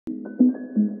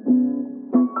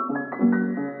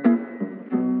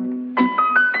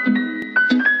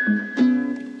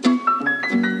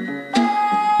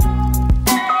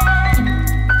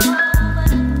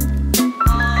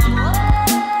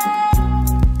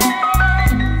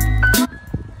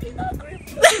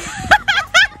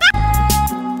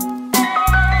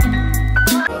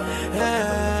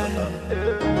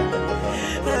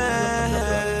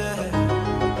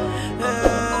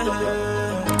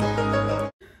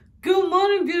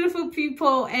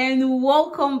people, and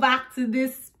welcome back to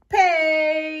this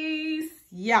space.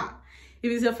 Yeah, if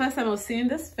it's your first time of seeing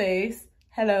this face,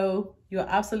 hello, you're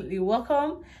absolutely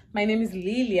welcome. My name is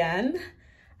Lian.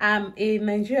 I'm a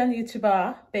Nigerian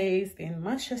YouTuber based in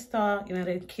Manchester,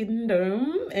 United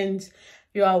Kingdom, and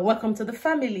you are welcome to the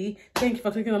family. Thank you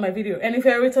for clicking on my video. And if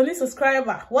you're a returning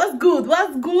subscriber, what's good?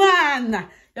 What's going on?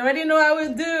 You already know how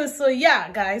we do. So yeah,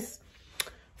 guys,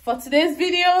 for today's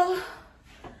video,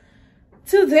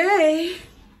 today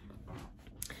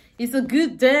is a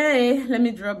good day. Let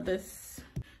me drop this,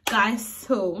 guys.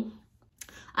 So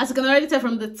as you can already tell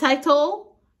from the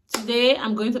title, today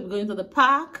I'm going to be going to the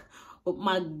park with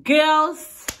my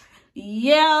girls.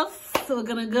 Yes, so we're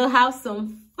gonna go have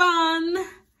some fun.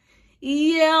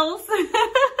 Yes.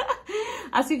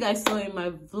 As you guys saw in my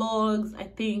vlogs, I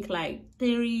think like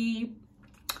 3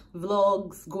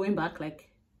 vlogs going back,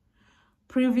 like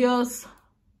previous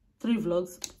 3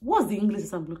 vlogs. What's the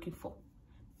English I'm looking for?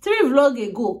 3 vlogs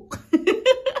ago.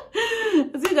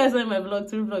 As you guys saw in my vlog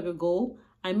 3 vlogs ago,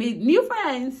 I made new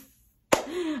friends.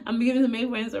 I'm beginning to make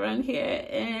friends around here,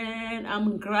 and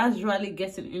I'm gradually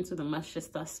getting into the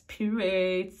Manchester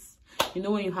spirits. You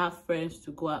know, when you have friends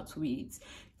to go out with.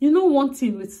 You know, one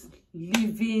thing with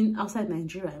living outside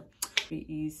Nigeria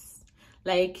is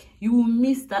like you will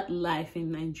miss that life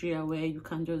in Nigeria where you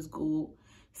can just go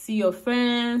see your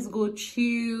friends, go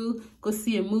chill, go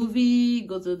see a movie,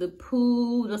 go to the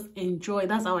pool, just enjoy.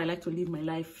 That's how I like to live my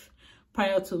life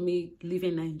prior to me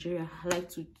leaving Nigeria. I like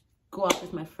to go out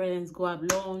with my friends, go have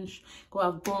lunch, go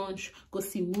have brunch, go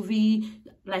see movie.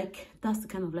 Like, that's the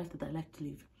kind of life that I like to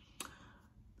live.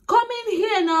 Coming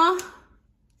here now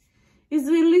is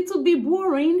a little bit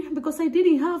boring because I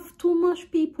didn't have too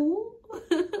much people,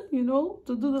 you know,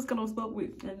 to do this kind of stuff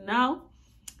with. And now,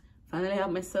 finally have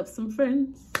myself some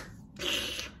friends.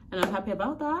 And I'm happy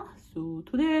about that. So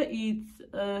today it's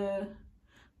a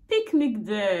picnic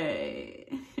day.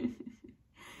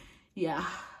 Yeah.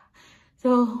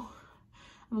 So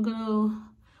I'm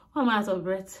gonna, I'm out of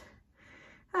breath.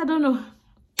 I don't know.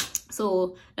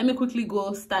 So let me quickly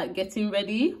go start getting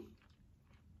ready.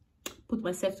 Put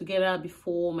myself together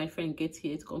before my friend gets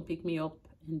here to come pick me up,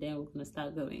 and then we're gonna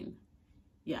start going.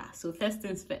 Yeah, so first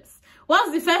things first.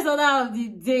 What's the first order of the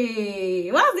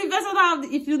day? What's the first order of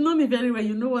the, if you know me very well,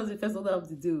 you know what's the first order of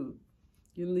the day.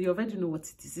 You already know what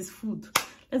it is. It's food.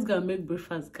 Let's go and make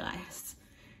breakfast, guys.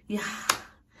 Yeah,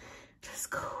 let's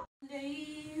go.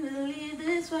 Leave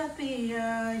this right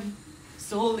behind.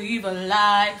 So live a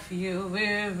life you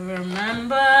will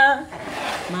remember.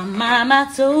 My mama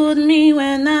told me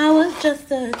when I was just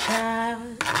a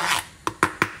child,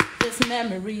 these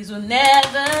memories will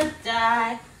never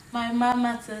die. My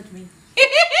mama told me.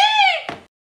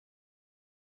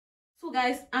 So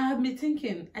guys, I have been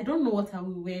thinking, I don't know what I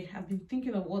will wear. I've been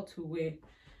thinking of what to wear.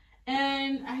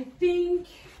 And I think,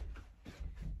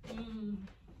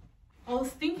 I was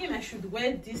thinking I should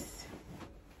wear this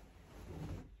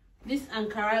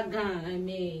Ankara gown I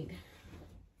made.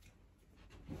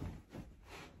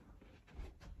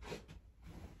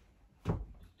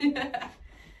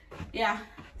 Yeah,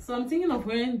 so I'm thinking of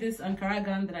wearing this Ankara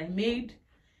gown that I made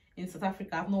in South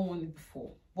Africa. I've not worn it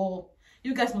before, but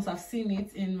you guys must have seen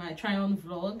it in my try on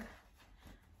vlog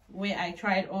where I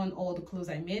tried on all the clothes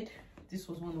I made. This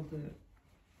was one of the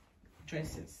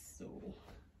dresses, so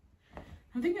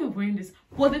I'm thinking of wearing this.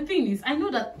 But the thing is, I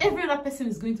know that every other person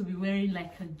is going to be wearing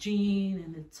like a jean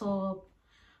and a top,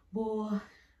 but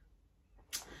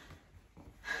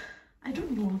I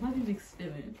don't know. I'm having mixed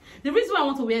feelings. The reason why I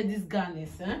want to wear this gown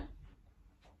is,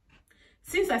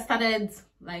 since I started,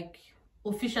 like,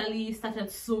 officially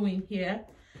started sewing here,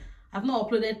 I've not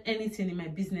uploaded anything in my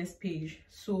business page.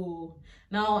 So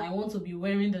now I want to be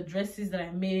wearing the dresses that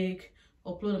I make,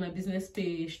 upload on my business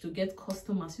page to get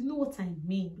customers. You know what I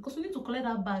mean? Because we need to collect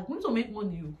that bag. We need to make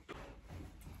money.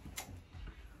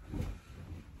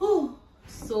 Oh,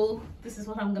 so this is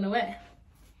what I'm gonna wear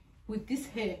with this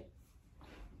hair,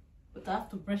 but I have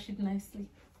to brush it nicely.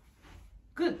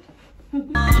 Good.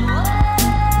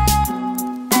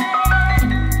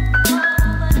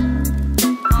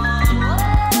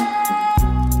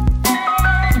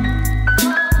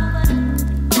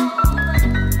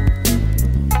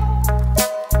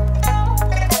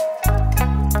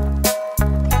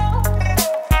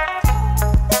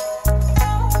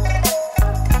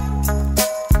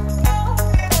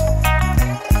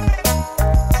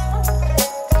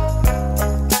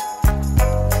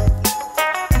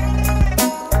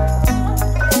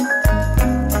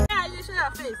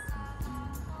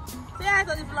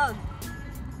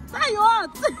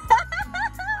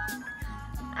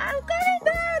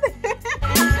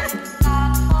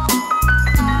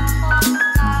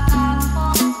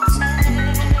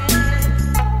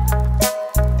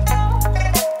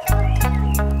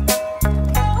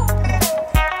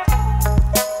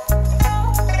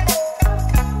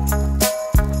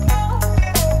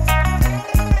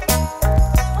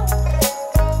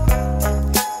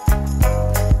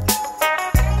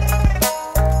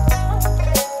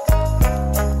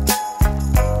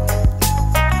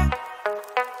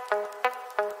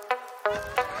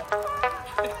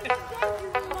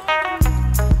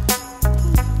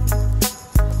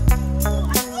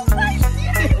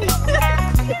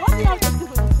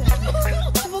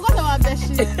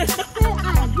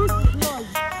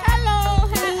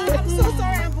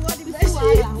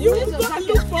 use your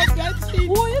jacket?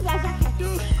 Who use your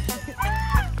jacket?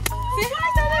 Say hi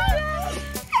to them.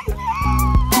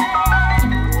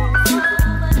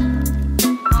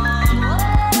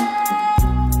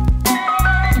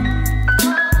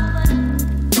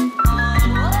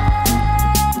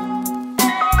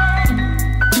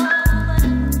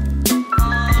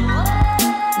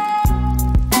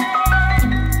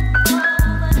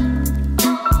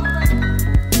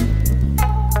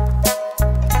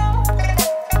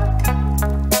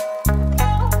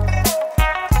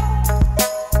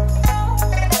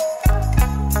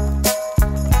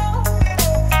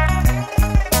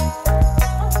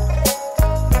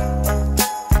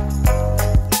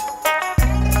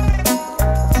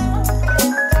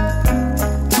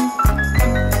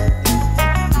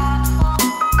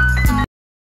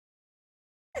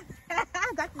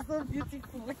 That is so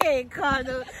beautiful. Hey, God,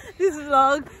 this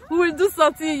vlog, we will do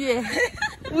something here.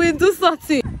 We'll do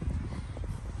something.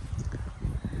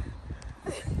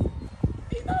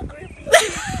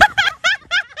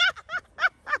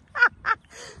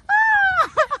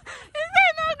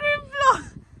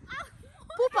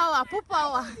 Put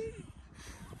power.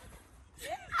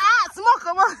 Smoke,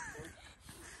 come on.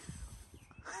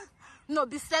 No,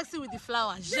 be sexy with the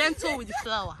flower, gentle with the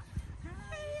flower.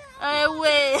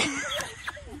 Wait.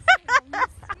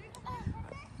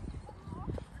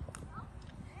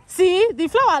 See, the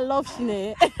flower loves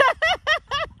Shine.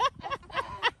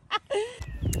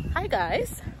 Hi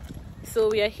guys, so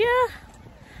we are here.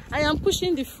 I am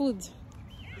pushing the food.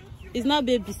 It's not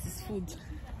babies, it's food.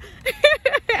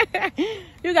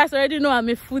 You guys already know I'm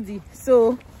a foodie,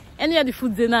 so any of the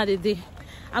food they know the day.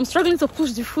 I'm struggling to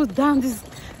push the food down this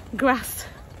grass.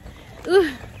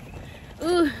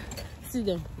 Ooh. See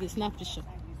them, they snap picture.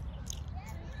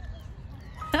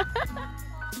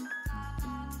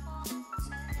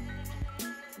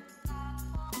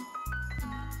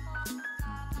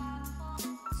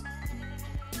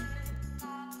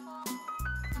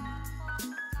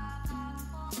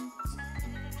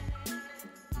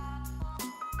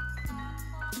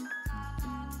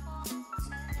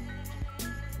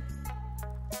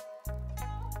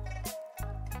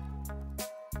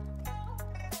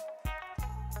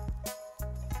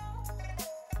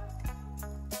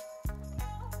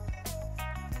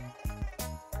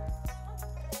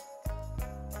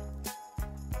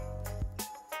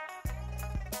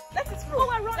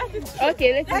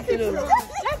 Okay, let it roll.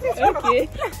 Okay.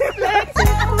 Let it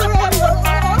roll.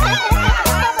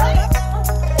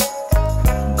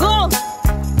 Go.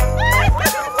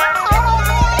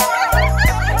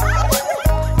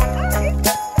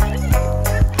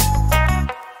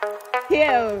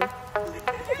 Here.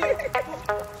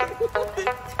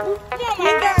 Oh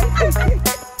my God.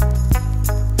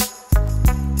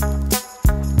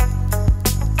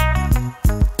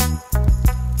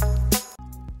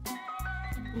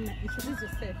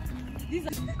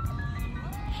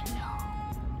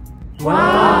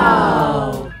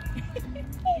 Wow!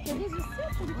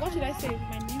 What should I say?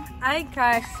 My name? I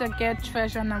guys to get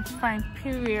treasure and I'm fine,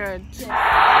 period.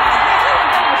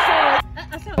 Hi!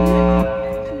 I'm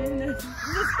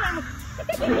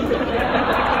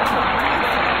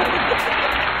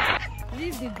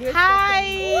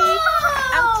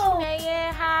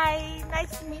Tina. Hi!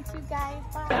 Nice to meet you guys.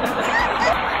 Bye.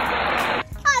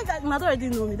 Hi guys, Mother already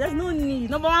know me. There's no need.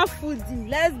 Number one foodie.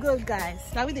 Let's go, guys.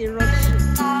 Now we the rush.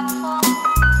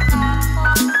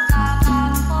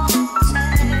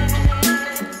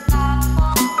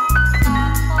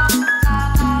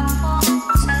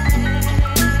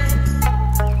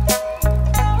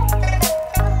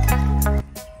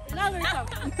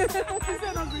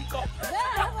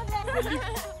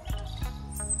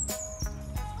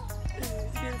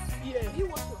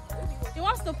 He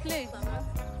wants to play. So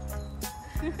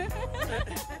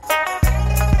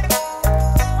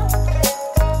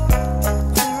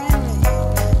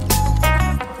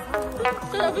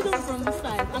you're videoing from this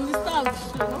side. I'm the star of the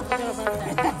show. Don't forget about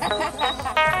that.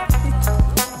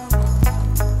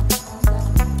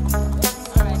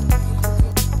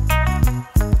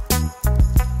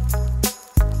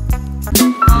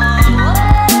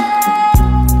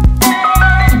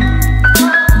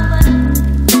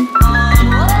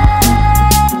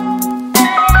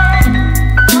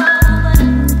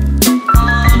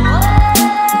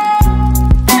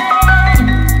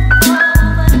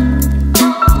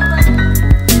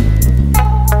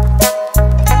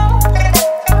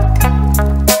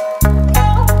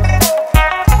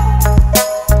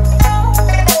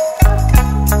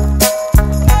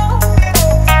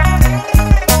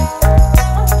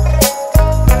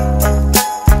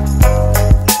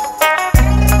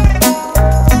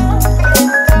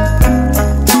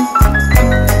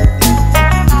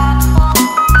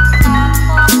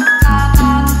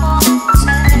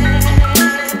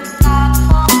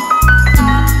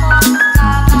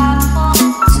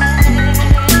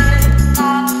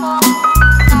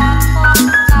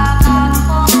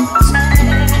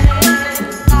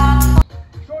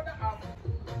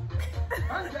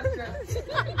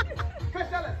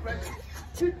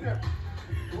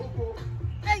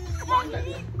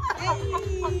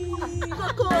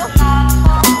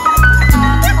 Coco.